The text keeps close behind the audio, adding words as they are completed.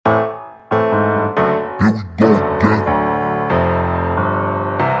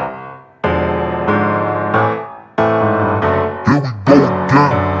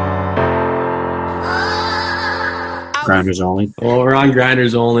Grinders Only. Well, we're on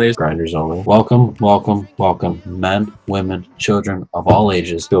Grinders Only. Grinders Only. Welcome, men, women, children of all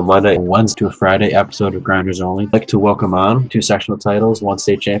ages, to a Monday, Wednesday, to a Friday episode of Grinders Only. I'd like to welcome on 2 sectional titles, 1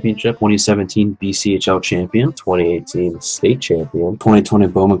 state championship, 2017 BCHL champion, 2018 state champion, 2020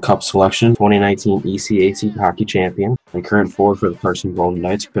 Bowman Cup selection, 2019 ECAC hockey champion, and current forward for the Carson Golden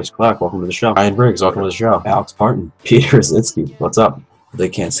Knights, Chris Clark. Welcome to the show. Ryan Briggs, welcome to the show. Alex Parton, Peter Rosinski, what's up? They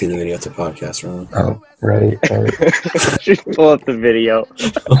can't see the video. It's a podcast, right? Oh, right. Just pull up the video.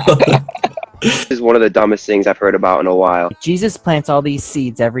 This is one of the dumbest things I've heard about in a while. Jesus plants all these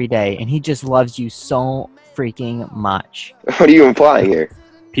seeds every day, and he just loves you so freaking much. What are you implying here?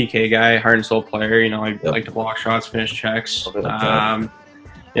 PK guy, heart and soul player. You know, I like to block shots, finish checks.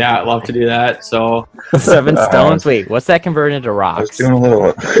 Yeah, I love to do that. So 7 stones. Wait, what's that converted into rocks? I was doing a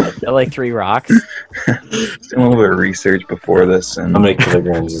little, They're like 3 rocks. doing a little bit of research before this, and How many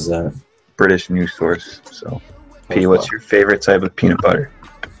kilograms is that? British news source. So, P, what's your favorite type of peanut butter?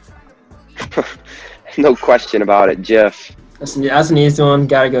 No question about it, Jif. That's an easy one.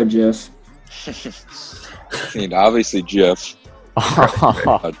 Gotta go, Jif. I mean, obviously Jif.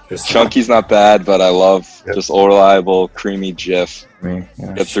 Oh, Chunky's not bad, but I love just reliable, creamy Jif. Me,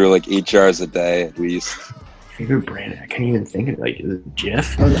 yeah. Get through like 8 jars a day at least. favorite brand, I can't even think of it. Like, is it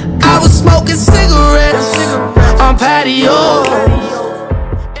Jif? I was smoking cigarettes on patio.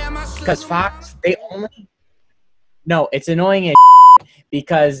 because Fox, they only... No, it's annoying as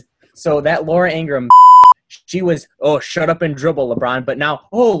because, so that Laura Ingram, she was, shut up and dribble, LeBron, but now,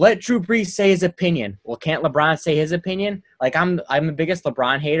 let Drew Brees say his opinion. Well, can't LeBron say his opinion? Like, I'm the biggest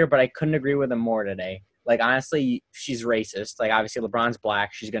LeBron hater, but I couldn't agree with him more today. Like, honestly, she's racist. Like, obviously, LeBron's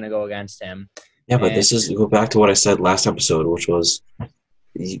black. She's going to go against him. Yeah, but go back to what I said last episode, which was,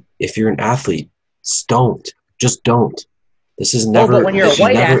 if you're an athlete, just don't. This is never. But when you're a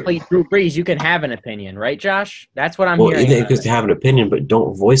white athlete, Drew Brees, you can have an opinion, right, Josh? That's what I'm hearing. Well, you can have an opinion, but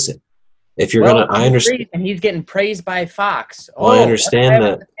don't voice it. If you're I understand. And he's getting praised by Fox. Well, I understand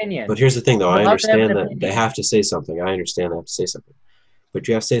that. Opinion. But here's the thing, though. I understand that opinion. they have to say something. I understand they have to say something. But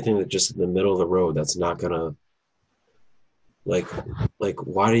you have to say something that just in the middle of the road that's not gonna. Like,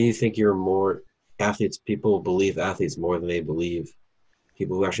 why do you think you're more athletes? People believe athletes more than they believe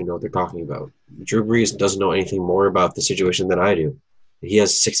people who actually know what they're talking about. Drew Brees doesn't know anything more about the situation than I do. He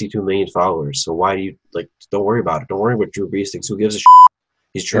has 62 million followers. So why do you don't worry about it. Don't worry what Drew Brees thinks. Who gives a shit?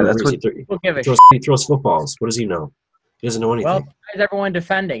 He's Drew Brees. He throws footballs. What does he know? He doesn't know anything. Well, why is everyone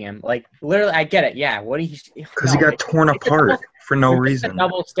defending him? Like, literally, I get it. Yeah. What do you? Because he got torn apart for no reason. It's a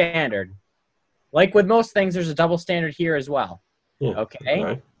double standard. Like with most things, there's a double standard here as well. Yeah. Okay?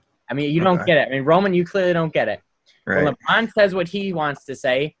 Right. I mean, you don't get it. I mean, Roman, you clearly don't get it. Right. When LeBron says what he wants to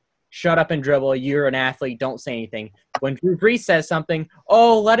say, shut up and dribble. You're an athlete. Don't say anything. When Drew Brees says something,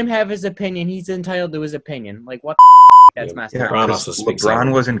 let him have his opinion. He's entitled to his opinion. Like, what the That's messed up.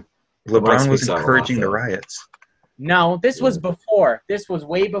 LeBron wasn't encouraging the riots. No, this was before. This was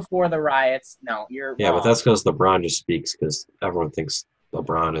way before the riots. No, you're wrong. But that's because LeBron just speaks because everyone thinks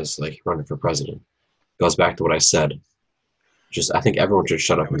LeBron is running for president. Goes back to what I said. I think everyone should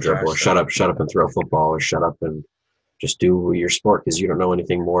shut up and dribble, or shut up and throw football, or shut up and just do your sport because you don't know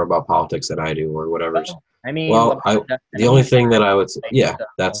anything more about politics than I do, or whatever. I mean, the only thing that I would say,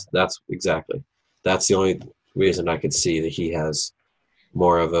 that's exactly. That's the only reason I could see that he has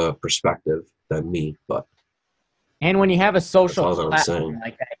more of a perspective than me, but. And when you have a social platform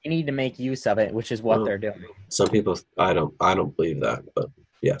like that, you need to make use of it, which is what they're doing. Some people, I don't believe that, but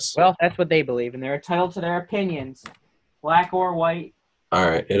yes. Well, that's what they believe, and they're entitled to their opinions, black or white. All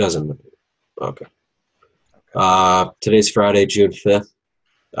right, it doesn't. Okay. Today's Friday, June 5th.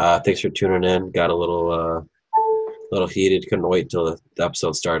 Thanks for tuning in. Got a little heated. Couldn't wait until the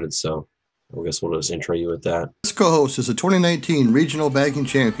episode started, so I guess we'll just intro you with that. This co-host is a 2019 regional banking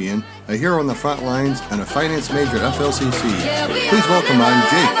champion, a hero on the front lines, and a finance major at FLCC. Please welcome on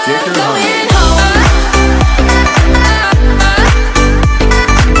Jaker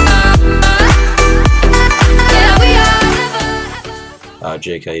Hunt.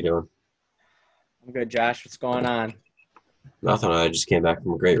 Jake, how you doing? I'm good, Josh. What's going on? Nothing. I just came back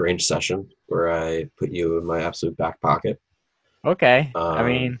from a great range session where I put you in my absolute back pocket. Okay. I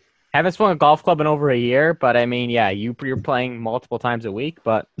mean, haven't swung a golf club in over a year, but I mean, yeah, you're playing multiple times a week,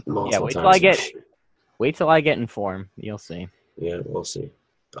 but wait till I get in form. You'll see. Yeah, we'll see.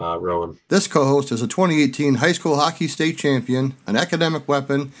 Rowan. This co-host is a 2018 high school hockey state champion, an academic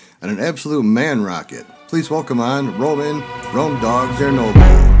weapon, and an absolute man rocket. Please welcome on Roman Rome Dog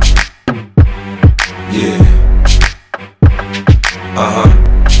Zernoble. Yeah.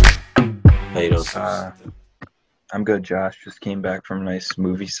 How you doing? I'm good, Josh. Just came back from a nice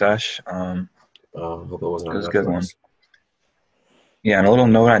movie sesh. Hope it wasn't. It was a good one. Yeah, and a little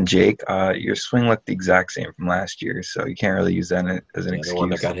note on Jake. Your swing looked the exact same from last year, so you can't really use that as an Yeah, excuse. the one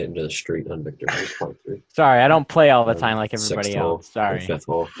that got hit into the street on Victor was part 3. Sorry, I don't play all the time like everybody Sixth hole, else. Sorry. 5th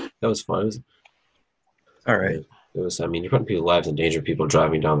hole. That was fun. It was, All right. It was. I mean, you're putting people's lives in danger. People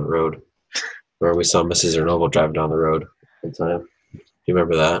driving down the road. Where we saw Mrs. Chernobyl driving down the road one time. Do you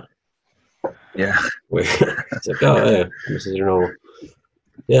remember that? Yeah. It's like, oh yeah, Mrs. Chernobyl.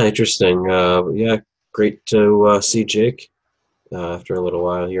 Yeah, interesting. Yeah, great to see Jake after a little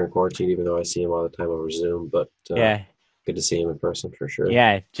while here in quarantine. Even though I see him all the time over Zoom, but Yeah. good to see him in person for sure.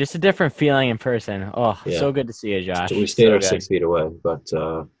 Yeah, just a different feeling in person. Oh, Yeah. so good to see you, Josh. We stayed So our good. 6 feet away, but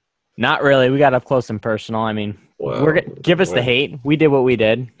Not really. We got up close and personal. I mean, well, give us the hate. We did what we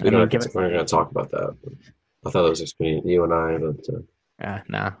did. we're not going to talk about that. I thought it was between you and I, but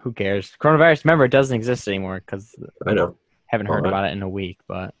nah, who cares? Coronavirus, remember, it doesn't exist anymore because I know. haven't heard about it in a week.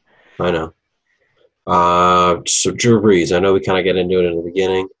 But I know. So Drew Brees, I know we kind of get into it in the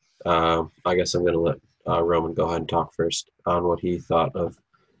beginning. I guess I'm going to let Roman go ahead and talk first on what he thought of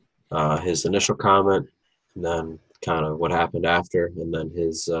his initial comment, and then kind of what happened after, and then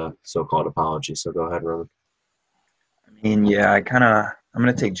his so-called apology. So go ahead, Roman. I mean, yeah, I'm going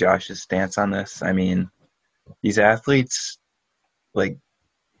to take Josh's stance on this. I mean, these athletes, like,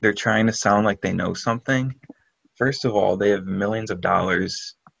 they're trying to sound like they know something. First of all, they have millions of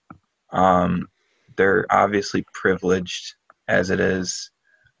dollars. They're obviously privileged as it is.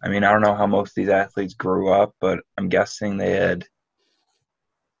 I mean, I don't know how most of these athletes grew up, but I'm guessing they had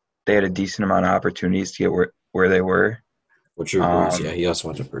a decent amount of opportunities to get where they were. Well, Drew Brees, yeah, he also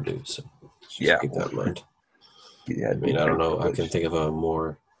went to Purdue, so yeah, keep that in mind. Yeah, I mean, I don't know. I can think of a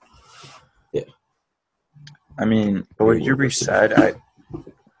more. Yeah. I mean, but what Drew Brees said,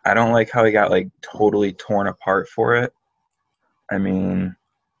 I don't like how he got like totally torn apart for it. I mean,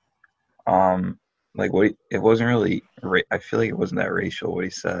 like it wasn't really. I feel like it wasn't that racial what he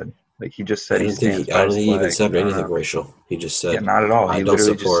said. Like he just said I don't think he even said anything racial. He just said, yeah, not at all. He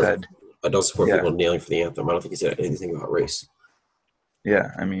literally just said, I don't support people kneeling for the anthem. I don't think he said anything about race.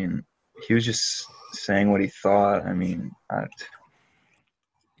 Yeah, I mean, he was just saying what he thought. I mean,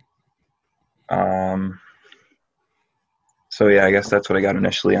 so yeah, I guess that's what I got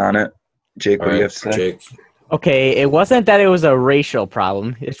initially on it. Jake, what do you have to say? Jake. Okay, it wasn't that it was a racial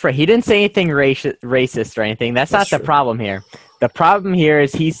problem. It's right. He didn't say anything racist or anything. That's not the problem here. The problem here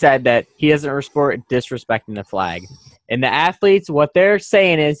is he said that he doesn't support disrespecting the flag. And the athletes, what they're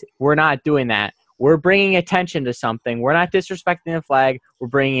saying is, we're not doing that. We're bringing attention to something. We're not disrespecting the flag. We're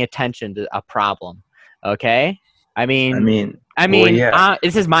bringing attention to a problem. Okay? I mean, well, yeah.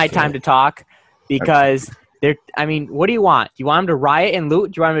 This is my time to talk because I mean, what do you want? Do you want them to riot and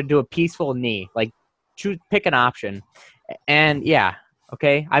loot? Do you want them to do a peaceful knee? Like, pick an option. And yeah,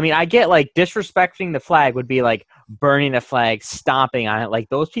 okay. I mean, I get like disrespecting the flag would be like burning the flag, stomping on it. Like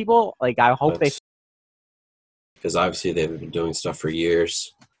those people, like I hope because obviously they've been doing stuff for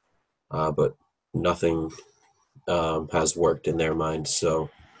years, but nothing has worked in their mind.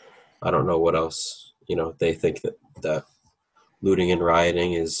 So I don't know what else. They think that looting and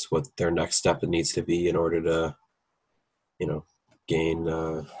rioting is what their next step needs to be in order to,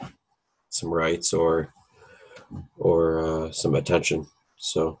 gain some rights or some attention.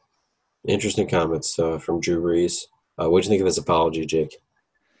 So interesting comments from Drew Brees. What do you think of his apology, Jake?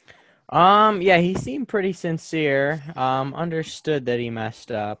 Yeah, he seemed pretty sincere. Understood that he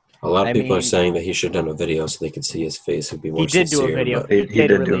messed up. A lot of people are saying that he should have done a video so they could see his face. It'd be more sincere. He did do a video. He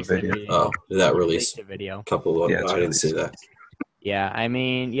did do a video. Oh, did that release? A video. A couple of. I didn't see that. Yeah, I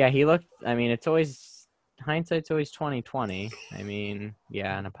mean, yeah, he looked. I mean, it's always hindsight's always 20/20. I mean,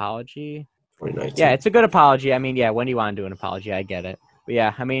 yeah, an apology. 2019. Yeah, it's a good apology. I mean, yeah, when do you want to do an apology? I get it. But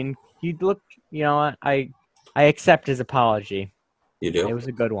yeah, I mean, you look. You know what? I accept his apology. You do? It was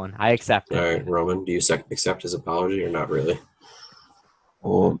a good one. I accept it. All right, Roman, do you accept his apology or not really?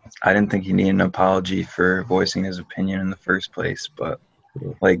 Well, I didn't think he needed an apology for voicing his opinion in the first place, but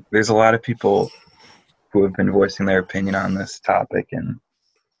like, there's a lot of people who have been voicing their opinion on this topic, and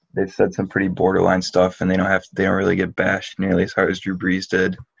they've said some pretty borderline stuff, and they don't really get bashed nearly as hard as Drew Brees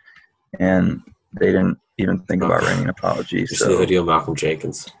did, and they didn't even think about writing an apology. You see the video of Malcolm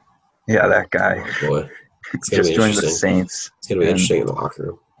Jenkins? Yeah, that guy. Oh boy, it's just joined the Saints. It's gonna be interesting in the locker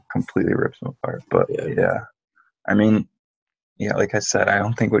room. Completely rips him apart, but yeah, I mean. Yeah, like I said, I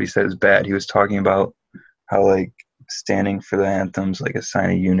don't think what he said is bad. He was talking about how, like, standing for the anthem's like a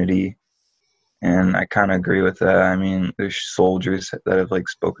sign of unity, and I kind of agree with that. I mean, there's soldiers that have, like,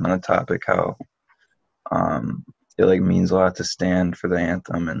 spoken on the topic how it, like, means a lot to stand for the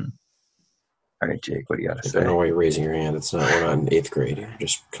anthem. And all right, Jake, what do you got to say? I don't know why you're raising your hand. We're not in 8th grade.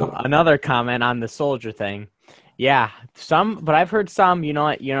 Just come on. Another comment on the soldier thing Yeah, but I've heard some. You know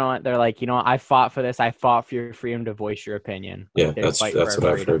what? They're like, I fought for this. I fought for your freedom to voice your opinion. Like, Yeah, they that's fight for what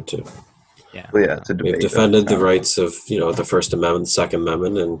our I've freedom. heard too. Yeah, Well, yeah, it's a debate. We've defended the rights of the First Amendment, the Second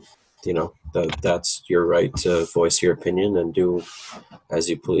Amendment, and that's your right to voice your opinion and do as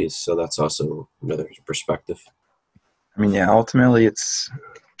you please. So that's also another perspective. I mean, yeah, ultimately it's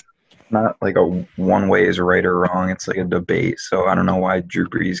not like a one way is right or wrong. It's like a debate. So I don't know why Drew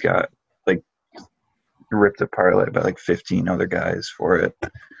Brees got like ripped apart by like 15 other guys for it.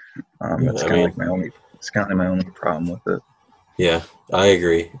 That's kind of like my only problem with it. Yeah, I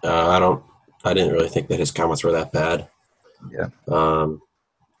agree. I didn't really think that his comments were that bad. Yeah.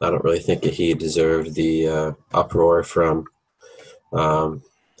 I don't really think that he deserved the uproar from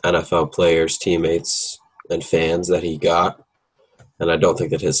NFL players, teammates, and fans that he got. And I don't think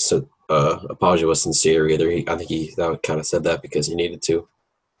that his apology was sincere either. I think he kind of said that because he needed to.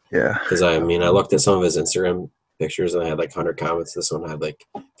 Yeah. Because I looked at some of his Instagram pictures and I had like 100 comments. This one had like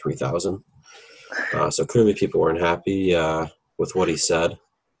 3,000. So clearly people weren't happy with what he said.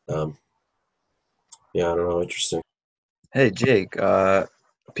 Yeah, I don't know. Interesting. Hey, Jake,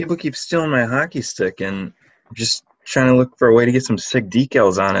 people keep stealing my hockey stick, and I'm just trying to look for a way to get some sick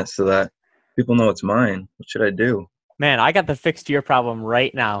decals on it so that people know it's mine. What should I do? Man, I got the fix to your problem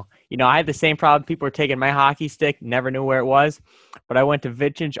right now. I had the same problem. People were taking my hockey stick, never knew where it was, but I went to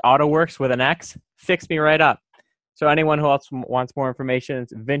Vintage Auto Works with an X, fixed me right up. So anyone who else wants more information,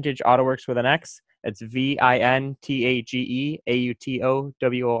 it's Vintage Auto Works with an X. It's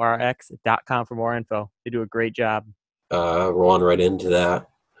VINTAGEAUTOWORX.com for more info. They do a great job. Rolling right into that.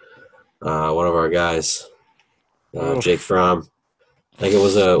 One of our guys, Jake Fromm. I think it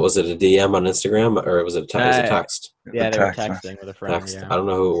was it a DM on Instagram or was it a text? Yeah, they were texting with a friend. Yeah. I don't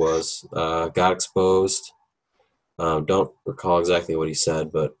know who it was. Got exposed. Don't recall exactly what he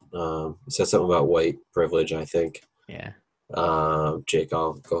said, but he said something about white privilege, I think. Yeah. Jake,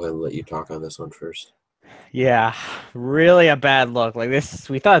 I'll go ahead and let you talk on this one first. Yeah, really a bad look. Like this,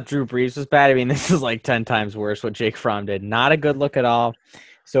 we thought Drew Brees was bad. I mean, this is like 10 times worse what Jake Fromm did. Not a good look at all.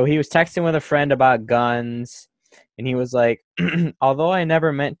 So he was texting with a friend about guns, and he was like, although I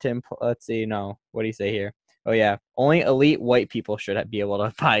never meant to, let's see, no, what do you say here? Oh, yeah, only elite white people should be able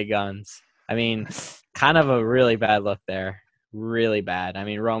to buy guns. I mean, kind of a really bad look there. Really bad. I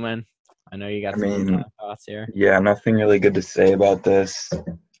mean, Roman, I know you got some thoughts here. Yeah, nothing really good to say about this.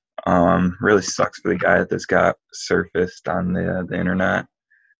 Really sucks for the guy that this got surfaced on the internet.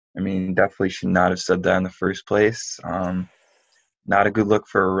 I mean, definitely should not have said that in the first place. Not a good look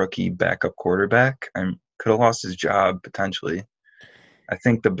for a rookie backup quarterback. Could have lost his job potentially. I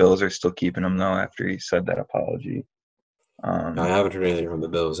think the Bills are still keeping him though after he said that apology. I haven't heard anything from the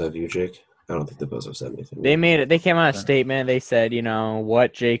Bills. Have you, Jake? I don't think the Bills have said anything. They came out with a statement. They said,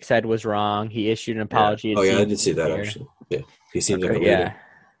 what Jake said was wrong. He issued an apology. Yeah. Oh yeah, I did see that actually. Yeah, he seems like a leader.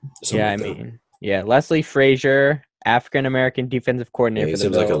 Yeah, Leslie Frazier, African American defensive coordinator. Yeah, he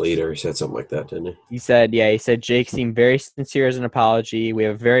seems like a leader. He said something like that, didn't he? He said Jake seemed very sincere as an apology. We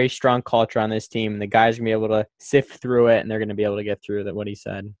have a very strong culture on this team, and the guys are going to be able to sift through it, and they're going to be able to get through what he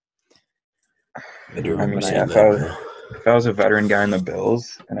said. I do remember if I was a veteran guy in the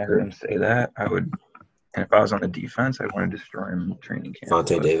Bills and I heard him say that, I would. And if I was on the defense, I'd want to destroy him in training camp.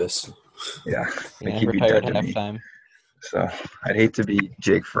 Fonte Davis. Yeah, he'd be dead to halftime. So I'd hate to be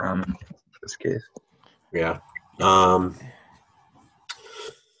Jake Fromm in this case. Yeah. I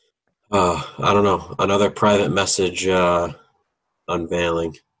don't know. Another private message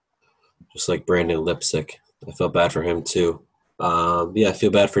unveiling, just like Brandon Lipsick. I felt bad for him too. I feel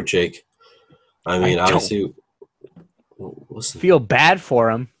bad for Jake. I mean, obviously, listen. Feel bad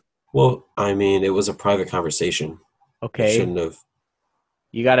for him. Well, I mean, it was a private conversation. Okay. Shouldn't have.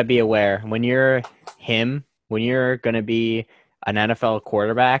 You got to be aware when you're him. When you're going to be an NFL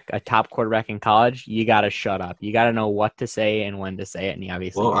quarterback, a top quarterback in college, you got to shut up. You got to know what to say and when to say it. And he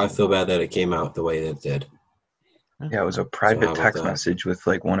obviously. Well, I feel bad that it came out the way that it did. Yeah, it was a private text message with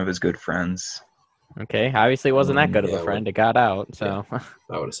like one of his good friends. Okay, obviously it wasn't that good of a friend. It got out, so. Yeah,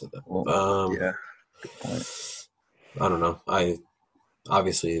 I would have said that. Well, yeah, good point. I don't know.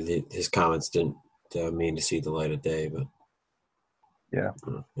 Obviously his comments didn't mean to see the light of day, but. Yeah.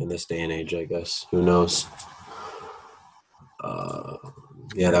 In this day and age, I guess. Who knows? That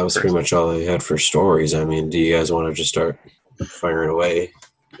was pretty much all I had for stories. I mean, do you guys want to just start firing away?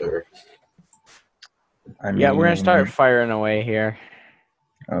 Or? We're going to start firing away here.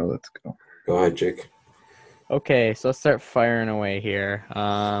 Oh, let's go. Go ahead, Jake. Okay, so let's start firing away here.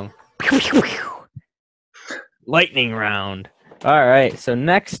 Lightning round. All right, so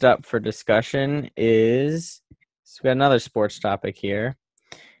next up for discussion is we got another sports topic here.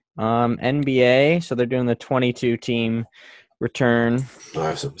 NBA, so they're doing the 22 team return. I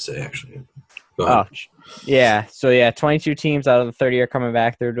have something to say, actually. Go ahead. Yeah. So, yeah, 22 teams out of the 30 are coming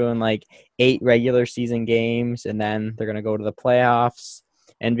back. They're doing like 8 regular season games, and then they're going to go to the playoffs.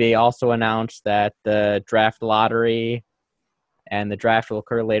 NBA also announced that the draft lottery and the draft will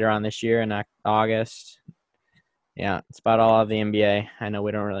occur later on this year in August. Yeah, it's about all of the NBA. I know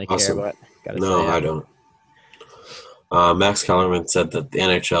we don't really care, but got to say it. I don't. Max Kellerman said that the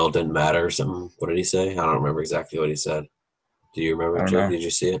NHL didn't matter or something. What did he say? I don't remember exactly what he said. Do you remember, Joe? Did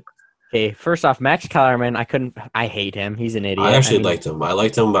you see it? Okay, first off, Max Kellerman, I hate him. He's an idiot. I actually liked him. I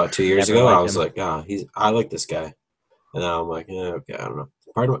liked him about 2 years ago. I was like, I like this guy. And now I'm like, okay, I don't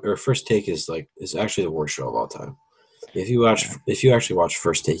know. First Take is actually the worst show of all time. If you actually watch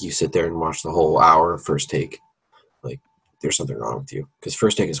First Take, you sit there and watch the whole hour of First Take. Like, there's something wrong with you because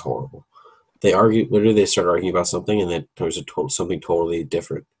First Take is horrible. They start arguing about something, and then there's something totally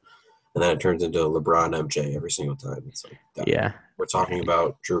different, and then it turns into LeBron MJ every single time. It's like, yeah, we're talking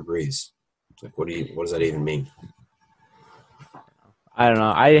about Drew Brees. Like, what does that even mean? I don't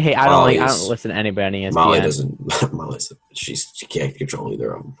know. I don't listen to anybody on ESPN. Molly doesn't. She can't control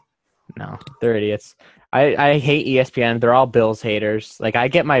either of them. No, they're idiots. I hate ESPN. They're all Bills haters. Like, I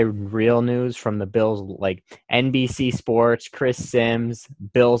get my real news from the Bills, like NBC Sports, Chris Sims,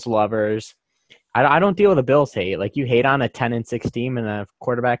 Bills lovers. I don't deal with the Bills hate. Like, you hate on a 10-6 team and a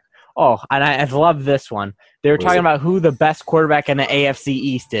quarterback. Oh, and I love this one. They were talking about who the best quarterback in the AFC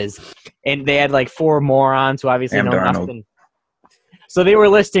East is, and they had like 4 morons who obviously know nothing. So they were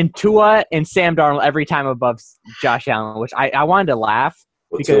listing Tua and Sam Darnold every time above Josh Allen, which I wanted to laugh.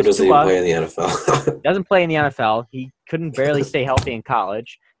 Because Tua doesn't even play in the NFL. Doesn't play in the NFL. He couldn't barely stay healthy in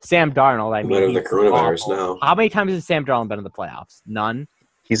college. Sam Darnold, he's the coronavirus now. How many times has Sam Darnold been in the playoffs? None.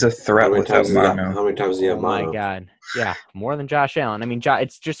 He's a threat without mono. How many times does he have mono? Oh, my God. Yeah, more than Josh Allen. I mean,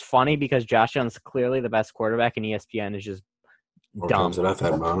 it's just funny because Josh Allen's clearly the best quarterback, and ESPN is just more dumb. Times than I've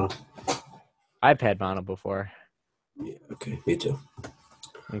had mono. I've had mono before. Yeah, okay, me too.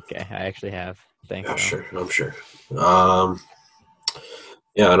 Okay, I actually have. Thanks. Yeah, sure, I'm sure.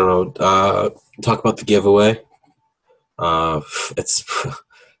 Yeah, I don't know. Talk about the giveaway. It's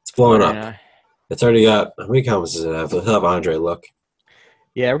blowing up. It's already got, how many comments does it have? He'll have Andre look.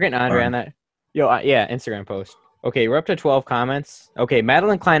 Yeah, we're getting Andre on that. Yeah, Instagram post. Okay, we're up to 12 comments. Okay,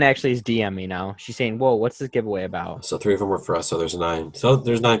 Madeline Klein actually is DM me now. She's saying, whoa, what's this giveaway about? So 3 of them were for us, so there's 9. So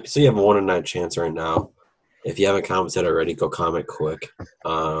there's 9. So you have a 1 in 9 chance right now. If you haven't commented already, go comment quick.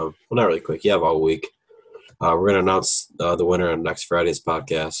 Well, not really quick. You have all week. We're going to announce the winner on next Friday's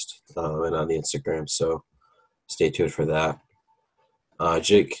podcast and on the Instagram, so stay tuned for that.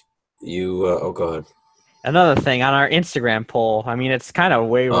 Jake, you go ahead. Another thing on our Instagram poll, I mean, it's kind of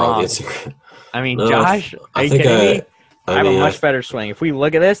way wrong. I mean, no, Josh, are you kidding me? I have a much better swing. If we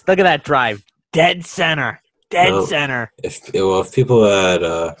look at this, look at that drive. Dead center. Center. If people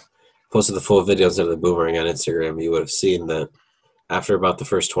had posted the full videos of the boomerang on Instagram, you would have seen that after about the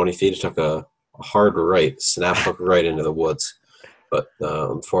first 20 feet, it took a hard right, snap hook right into the woods. But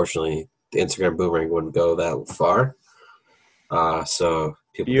unfortunately, the Instagram boomerang wouldn't go that far. So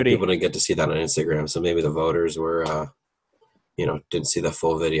people didn't get to see that on Instagram. So maybe the voters were, didn't see the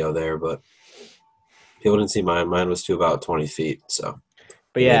full video there. But people didn't see mine. Mine was to about 20 feet. So,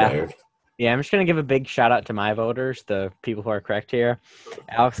 but yeah. Yeah, I'm just going to give a big shout-out to my voters, the people who are correct here.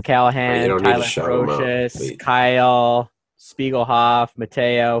 Alex Callahan, Tyler Ferocious, Kyle, Spiegelhoff,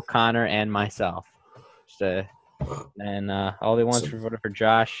 Mateo, Connor, and myself. And all the ones who voted for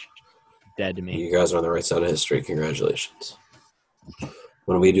Josh, dead to me. You guys are on the right side of history. Congratulations.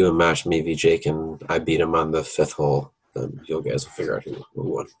 When we do a match, me v. Jake, and I beat him on the 5th hole, then you guys will figure out who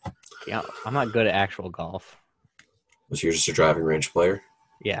won. Yeah, I'm not good at actual golf. So you're just a driving range player?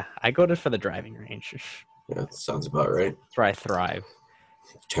 Yeah, I go for the driving range. Yeah, that sounds about right. That's where I thrive.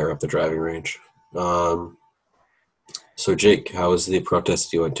 Tear up the driving range. So, Jake, how was the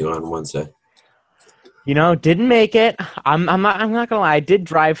protest you went to on Wednesday? Didn't make it. I'm not gonna lie. I did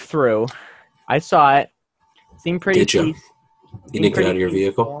drive through. I saw it. Seemed pretty. Did you? You didn't get out of your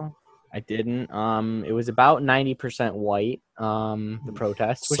vehicle? I didn't. It was about 90% white. The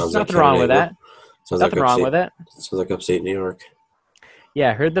protest, which Sounds is nothing wrong with that. Nothing wrong with it. Sounds like upstate New York.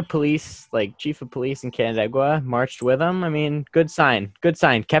 Yeah, I heard the police, chief of police in Canandaigua, marched with them. I mean, good sign. Good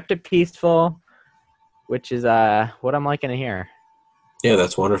sign. Kept it peaceful, which is what I'm liking to hear. Yeah,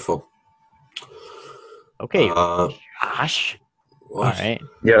 that's wonderful. Okay, Josh. What? All right.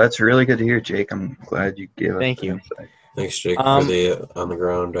 Yeah, that's really good to hear, Jake. I'm glad you gave us Thank you. insight. Thanks, Jake, for the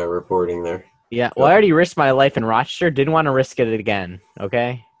on-the-ground reporting there. Yeah, well, I already risked my life in Rochester. Didn't want to risk it again,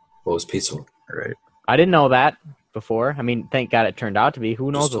 okay? Well, it was peaceful. All right. I didn't know that. before. I mean, thank God it turned out to be.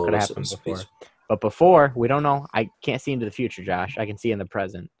 Who knows Just what told could us happen it was before? peace. But before, we don't know. I can't see into the future, Josh. I can see in the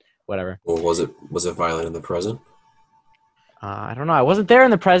present. Whatever. Well, was it violent in the present? I don't know. I wasn't there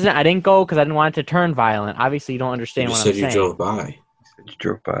in the present. I didn't go because I didn't want it to turn violent. Obviously, you don't understand You what said I'm you saying. drove by. You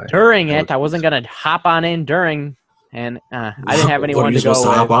drove by. During it, I wasn't gonna hop on in during, and I didn't have What anyone are you to go supposed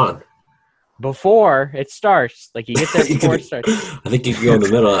to hop with. on? Before it starts. Like you get there before it starts. I think you could go in the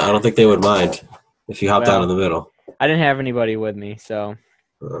middle. I don't think they would mind if you hopped Well, down in the middle. I didn't have anybody with me, so.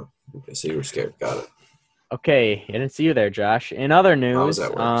 Okay, so you were scared. Got it. Okay, I didn't see you there, Josh. In other news,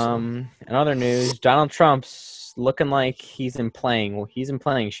 that work, Donald Trump's looking like he's in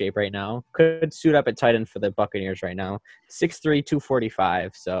playing shape right now. Could suit up at tight end for the Buccaneers right now. 6'3",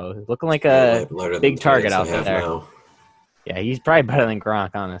 245. So looking like a big target out there. Now. Yeah, he's probably better than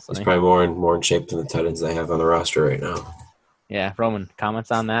Gronk, honestly. He's probably more in shape than the tight ends they have on the roster right now. Yeah, Roman,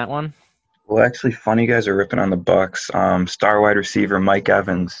 comments on that one? Well, actually, funny guys are ripping on the Bucks. Star wide receiver Mike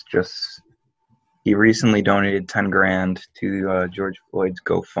Evans he recently donated $10,000 to George Floyd's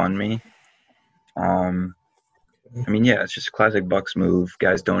GoFundMe. I mean, yeah, it's just a classic Bucks move.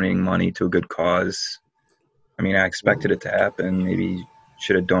 Guys donating money to a good cause. I mean, I expected it to happen. Maybe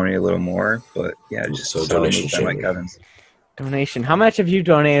should have donated a little more, but yeah, just so solid donation move by Mike Evans. Donation. How much have you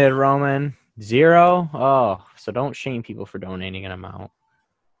donated, Roman? 0? Oh, so don't shame people for donating an amount.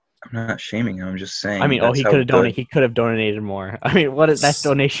 I'm not shaming him. I'm just saying. I mean, he could have donated. He could have donated more. I mean, that's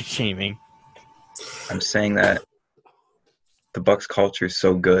donation shaming. I'm saying that the Bucks culture is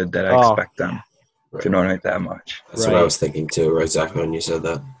so good that I expect them to donate that much. That's what I was thinking too. Right, exactly when you said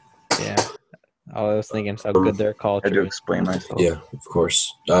that. Yeah, I was thinking how good their culture. I had to explain myself. Yeah, of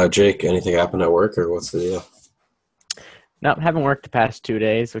course. Jake, anything happened at work, or what's the deal? No, haven't worked the past 2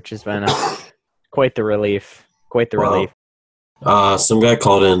 days, which has been quite the relief. Relief. Some guy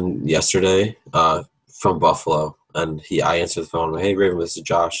called in yesterday from Buffalo, and I answered the phone. I'm like, hey, Raven, this is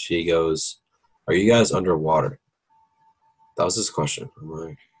Josh. He goes, are you guys underwater? That was his question. I'm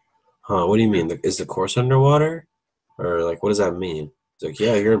like, what do you mean? Is the course underwater? Or, like, what does that mean? He's like,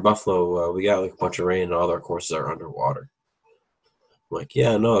 yeah, here in Buffalo, we got, like, a bunch of rain, and all our courses are underwater. I'm like,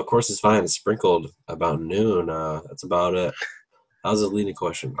 yeah, no, the course is fine. It's sprinkled about noon. That's about it. That was a leading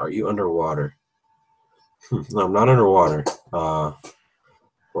question. Are you underwater? No, I'm not underwater.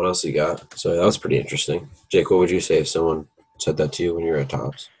 What else you got? So that was pretty interesting. Jake, what would you say if someone said that to you when you were at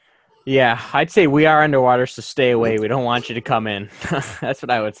Tops? Yeah, I'd say we are underwater, so stay away. We don't want you to come in. That's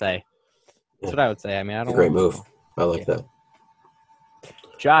what I would say. That's what I would say. I mean, I don't. Great move. I like that.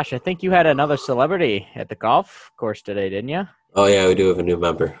 Josh, I think you had another celebrity at the golf course today, didn't you? Oh yeah, we do have a new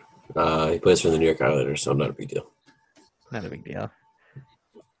member. He plays for the New York Islanders, so not a big deal. Not a big deal.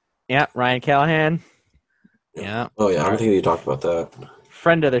 Yeah, Ryan Callahan. Yeah. Oh yeah, I don't think we talked about that.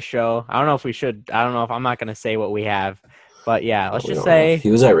 Friend of the show. I don't know if we should. I don't know if I'm not going to say what we have. But, yeah, let's just say he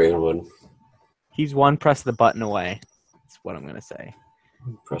was at Ravenwood. He's one press the button away. That's what I'm going to say.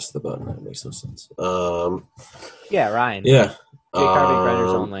 Press the button. That makes no sense. Yeah, Ryan. Yeah. Jake Harvey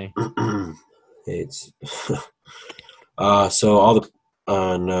Grinders only. It's so all the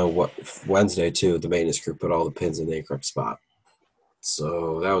on Wednesday too, the maintenance crew put all the pins in the incorrect spot.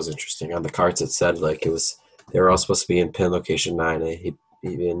 So that was interesting. On the carts it said like they were all supposed to be in pin location 9.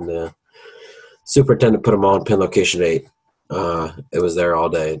 Even the superintendent put them all in pin location 8. It was there all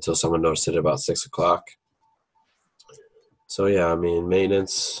day until someone noticed it about 6 o'clock. So yeah, I mean,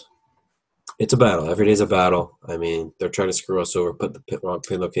 maintenance, it's a battle. Every day's a battle. I mean, they're trying to screw us over, put the wrong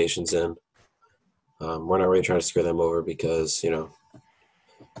pin locations in. We're not really trying to screw them over because,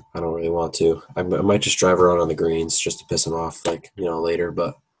 I don't really want to. I might just drive around on the greens just to piss them off, later.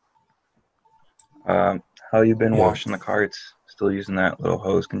 But how you been washing the carts? Still using that little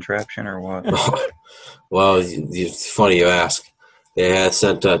hose contraption or what? Well, it's funny you ask. They had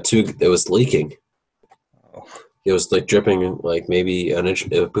sent 2. It was leaking. Oh. It was like dripping, like maybe an inch.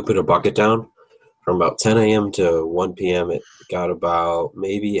 We put a bucket down from about 10 a.m. to 1 p.m. It got about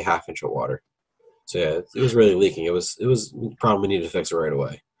maybe a half inch of water. So yeah, it was really leaking. It was a problem we needed to fix it right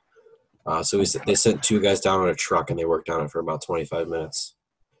away. So they sent 2 guys down on a truck and they worked on it for about 25 minutes.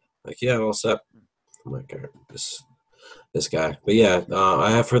 Like, yeah, all set. I'm like, all right, this guy. But yeah, I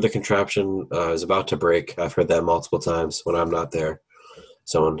have heard the contraption is about to break. I've heard that multiple times when I'm not there.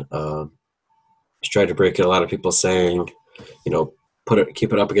 Someone tried to break it. A lot of people saying,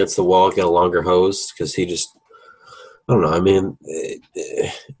 keep it up against the wall, get a longer hose, because he just, I don't know. I mean,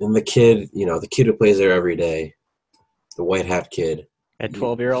 and the kid, the kid who plays there every day, the white hat kid. That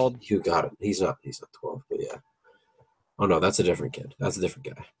 12-year-old? You got it. He's not 12, but yeah. Oh no, that's a different kid. That's a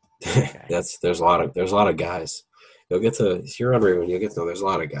different guy. Okay. There's a lot of guys. You'll get to, if you're on Raven, you'll get to know there's a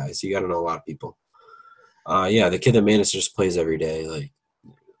lot of guys. You got to know a lot of people. Yeah, the kid that made us just plays every day. Like,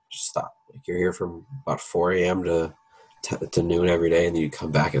 just stop. Like, you're here from about 4 a.m. to noon every day, and then you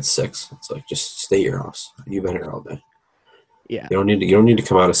come back at 6. It's like, just stay at your house. You've been here all day. Yeah. You don't need to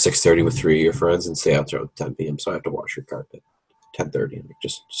come out at 6:30 with 3 of your friends and stay out there at 10 p.m. So I have to wash your carpet 10:30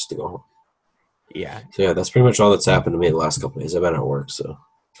 just to go home. Yeah. So yeah, that's pretty much all that's happened to me the last couple of days. I've been at work, so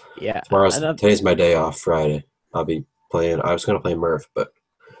yeah. Today's my day off. Friday, I'll be playing. I was going to play Murph, but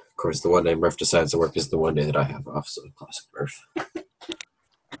of course, the one day Murph decides to work is the one day that I have off. So classic Murph.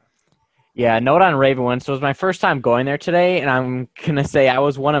 Yeah, note on Ravenwood. So it was my first time going there today, and I'm going to say I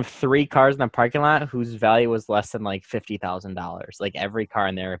was one of 3 cars in the parking lot whose value was less than like $50,000. Like every car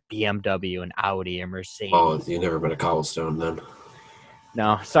in there, BMW, an Audi, a Mercedes. Oh, you've never been to Cobblestone then?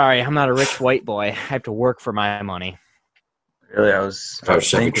 No, sorry, I'm not a rich white boy. I have to work for my money. Really, I was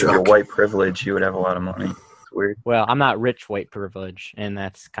thinking with your white privilege, you would have a lot of money. It's weird. Well, I'm not rich white privilege, and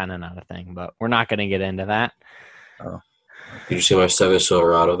that's kind of not a thing, but we're not going to get into that. Oh. Did you see my Chevy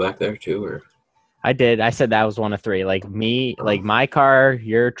Silverado back there too? Or I did. I said that was one of 3. Like me, like my car,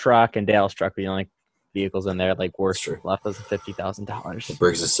 your truck, and Dale's truck were the only vehicles in there. Like worse left us $50,000.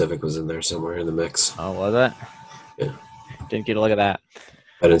 Briggs' Civic was in there somewhere in the mix. Oh, was it? Yeah. Didn't get a look at that.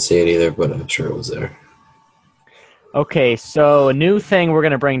 I didn't see it either, but I'm sure it was there. Okay, so a new thing we're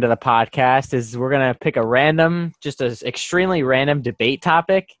going to bring to the podcast is we're going to pick a random, just an extremely random debate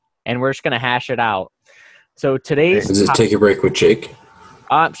topic, and we're just going to hash it out. So today's Is it take a break with Jake?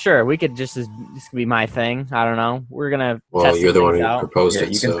 Sure, we could this could be my thing. I don't know. We're gonna. Well, you're the one who proposed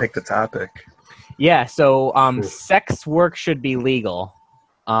it. You can pick the topic. Yeah. So, sex work should be legal.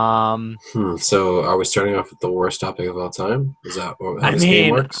 So, are we starting off with the worst topic of all time? Is that how this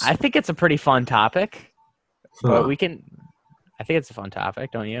game works? I think it's a pretty fun topic, but we can. I think it's a fun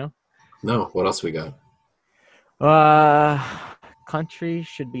topic, don't you? No. What else we got? Country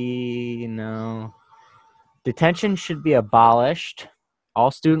should be Detention should be abolished. All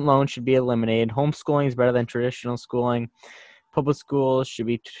student loans should be eliminated. Homeschooling is better than traditional schooling. Public schools should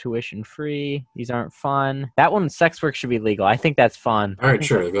be tuition free. These aren't fun. That one, sex work should be legal. I think that's fun. All right,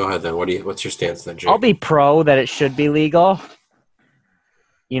 sure. Go ahead then. What's your stance then, Jake? I'll be pro that it should be legal.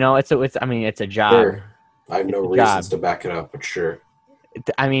 It's a job. Sure. I have no reasons to back it up, but sure.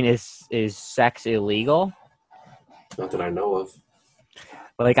 I mean, is sex illegal? Not that I know of.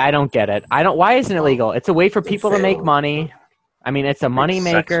 Like, I don't get it. Why isn't it legal? It's a way for people to make money. I mean, it's a money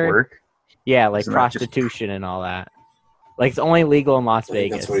maker. Yeah, like prostitution and all that. Like, it's only legal in Las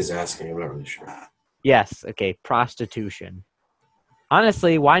Vegas. That's what he's asking. I'm not really sure. Yes. Okay. Prostitution.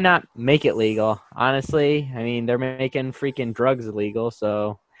 Honestly, why not make it legal? Honestly, I mean, they're making freaking drugs illegal.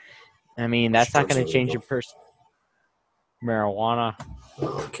 So, I mean, that's not going to change your marijuana.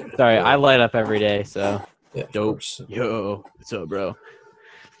 Oh, okay. Sorry, I light up every day. So, yeah, dope. Yo, what's up, bro?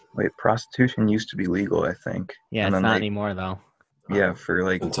 Wait, prostitution used to be legal, I think. Yeah, it's not anymore, though. Yeah, for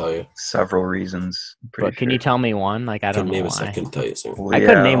like several reasons. But can you tell me one? Like, I don't know why. I can tell you something. I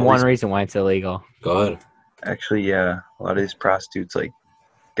couldn't name one reason why it's illegal. Go ahead. Actually, yeah, a lot of these prostitutes like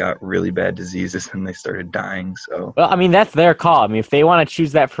got really bad diseases and they started dying. So. Well, I mean, that's their call. I mean, if they want to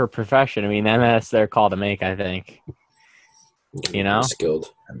choose that for a profession, I mean, then that's their call to make. I think.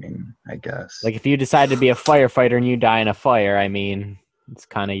 Skilled. I mean, I guess. Like, if you decide to be a firefighter and you die in a fire, I mean, it's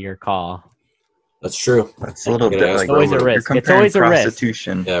kind of your call. That's true. That's a little bit like it's always a risk. It's always a risk.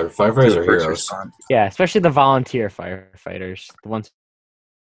 Prostitution. Yeah, firefighters are heroes. Response. Yeah, especially the volunteer firefighters, the ones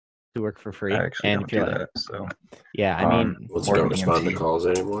who work for free. I actually don't do that. So. Yeah, I mean, you don't respond to calls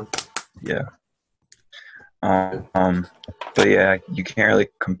anymore. Yeah. But yeah, you can't really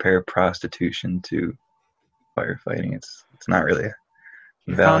compare prostitution to firefighting. It's not really a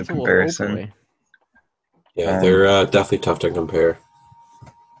valid comparison. Yeah, they're definitely tough to compare.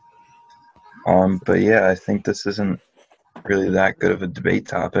 But yeah, I think this isn't really that good of a debate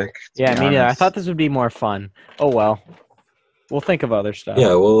topic. Yeah, me neither. I thought this would be more fun. Oh well, we'll think of other stuff.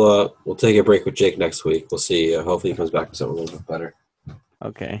 Yeah, we'll take a break with Jake next week. We'll see. Hopefully, he comes back with something a little bit better.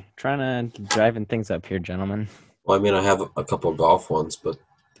 Okay, trying to driving things up here, gentlemen. Well, I mean, I have a couple of golf ones, but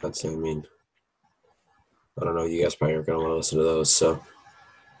I don't know. You guys probably aren't going to want to listen to those, so.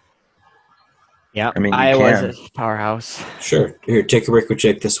 Yeah, I mean, Iowa's a powerhouse. Sure. Here, take a break with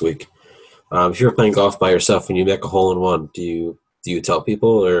Jake this week. If you're playing golf by yourself and you make a hole in one, do you tell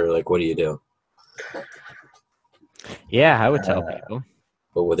people, or like what do you do? Yeah, I would tell people.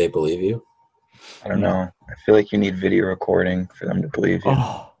 But would they believe you? I don't know. I feel like you need video recording for them to believe you.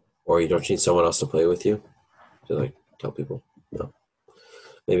 Oh. Or you don't need someone else to play with you to like tell people? No.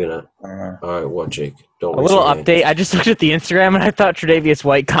 Maybe not. I don't know. All right, what, Jake? Don't. A little update. I just looked at the Instagram and I thought Tre'Davious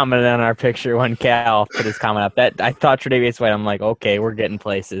White commented on our picture when Cal put his comment up. That I thought Tre'Davious White. I'm like, okay, we're getting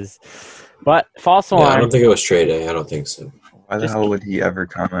places. But false Yeah, alarm. I don't think it was trade day. I don't think so. Why the hell would he ever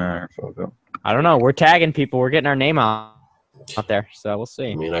comment on our photo? I don't know. We're tagging people. We're getting our name out there, so we'll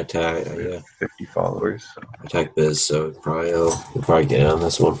see. I mean, I tag, yeah. 50 followers. I tag Biz, so we'll probably get in on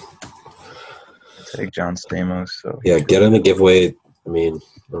this one. Tag John Stamos. So yeah, get in the giveaway. I mean,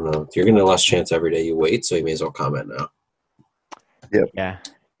 I don't know. You're getting a less chance every day you wait, so you may as well comment now. Yep. Yeah.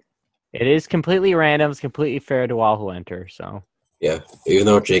 It is completely random. It's completely fair to all who enter. So. Yeah, even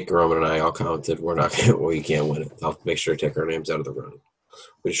though Jake, Roman, and I all commented, we can't win it. I'll make sure to take our names out of the running.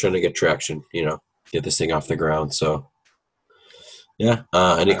 We're just trying to get traction, get this thing off the ground. So, yeah.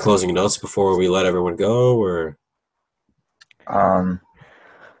 Any closing notes before we let everyone go, or?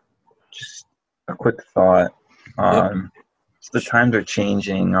 Just a quick thought. The times are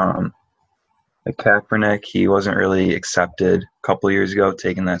changing. Like Kaepernick, he wasn't really accepted a couple of years ago,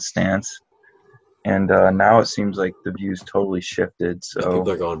 taking that stance. And now it seems like the view's totally shifted. So people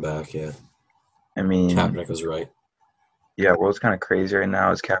are going back, yeah. I mean, Kaepernick was right. Yeah, world's kind of crazy right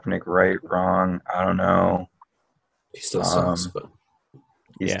now. Is Kaepernick right, wrong? I don't know. He still sucks, but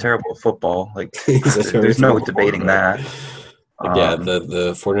he's terrible at football. Like, there's no debating that. Yeah,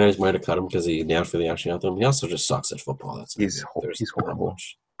 the 49ers might have cut him because he nailed for the national anthem. He also just sucks at football. He's horrible.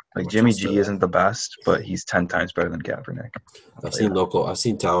 Like Jimmy G isn't the best, but he's 10 times better than Kaepernick. I've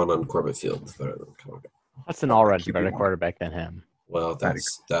seen talent on Corbett Field better than Kaepernick. That's an Allred better quarterback than him. Well,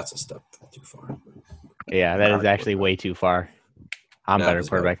 that's a step too far. Yeah, that is actually way too far. I'm better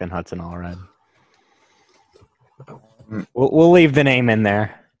quarterback than Hudson Allred. We'll leave the name in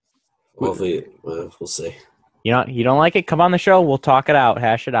there. Hopefully, we'll see. You don't like it? Come on the show. We'll talk it out,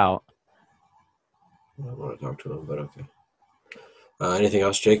 hash it out. I don't want to talk to him, but okay. Anything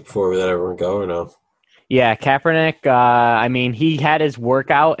else, Jake, before we let everyone go, or no? Yeah, Kaepernick, I mean, he had his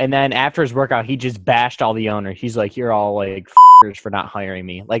workout, and then after his workout, he just bashed all the owners. He's like, you're all, like, f***ers for not hiring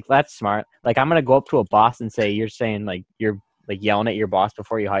me. Like, that's smart. Like, I'm going to go up to a boss and say, you're saying, like, you're, like, yelling at your boss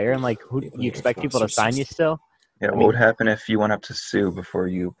before you hire him? Like, who you expect people to sign you still? Yeah, what would happen if you went up to Sue before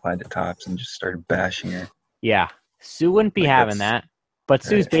you applied to Tops and just started bashing her? Yeah, Sue wouldn't be having that. But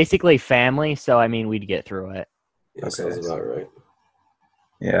Sue's basically family, so, I mean, we'd get through it. Yeah, sounds about right.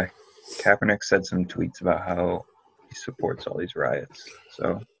 Yeah, Kaepernick said some tweets about how he supports all these riots.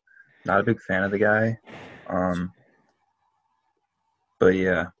 So, not a big fan of the guy. But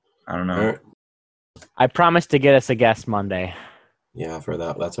yeah, I don't know. Right. I promised to get us a guest Monday. Yeah, for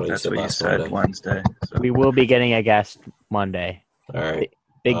that. That's what you said last Wednesday. So. We will be getting a guest Monday. All right.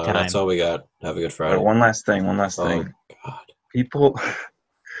 Big time. That's all we got. Have a good Friday. One last thing. God. People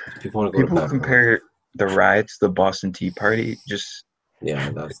want to go compare the riots to the Boston Tea Party.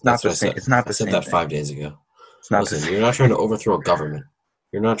 Yeah, it's not the same. It's not the same. I said that 5 days ago. It's not. Listen, you're not trying to overthrow a government.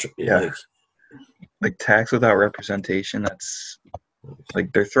 You're not. Like tax without representation. That's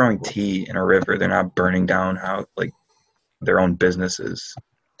like they're throwing tea in a river. They're not burning down their own businesses.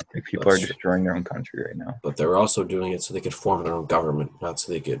 Like people are destroying their own country right now. But they're also doing it so they could form their own government, not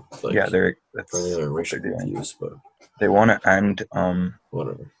so they could. That's for their racial views, but they want to end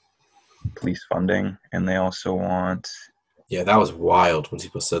whatever police funding, and they also want. Yeah, that was wild when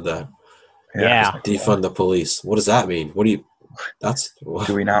people said that. Yeah. Defund the police. What does that mean? What do you? That's.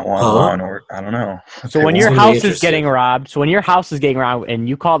 Do we not want law and order? I don't know. So when your house is getting robbed, and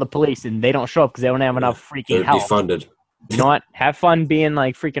you call the police and they don't show up because they don't have enough freaking help. Defunded. You know what? Have fun being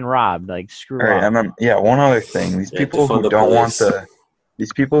like freaking robbed. Like screw up. One other thing. These people who don't want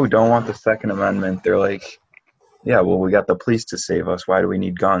the Second Amendment, they're like, yeah, well, we got the police to save us. Why do we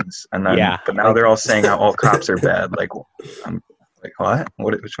need guns? And then, but now they're all saying how all cops are bad. Like, I'm like, what?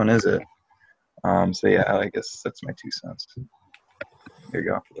 Which one is it? So yeah, I guess that's my 2 cents. There you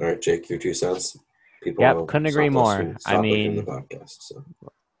go. All right, Jake, your 2 cents. People couldn't agree more. I mean, the podcast, so.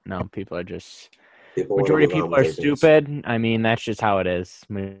 No, people are just. Majority of people are stupid. I mean, that's just how it is.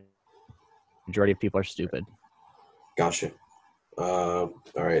 Majority of people are stupid. Gotcha. All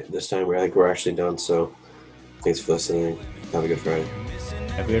right, this time I think we're actually done. So. Thanks for listening. Have a good Friday.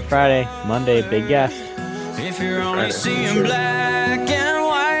 Have a good Friday. Monday, big guest. If you're only seeing black and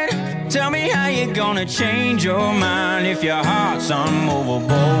white, tell me how you're gonna change your mind if your heart's unmovable.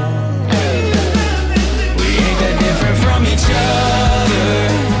 We ain't that different from each other.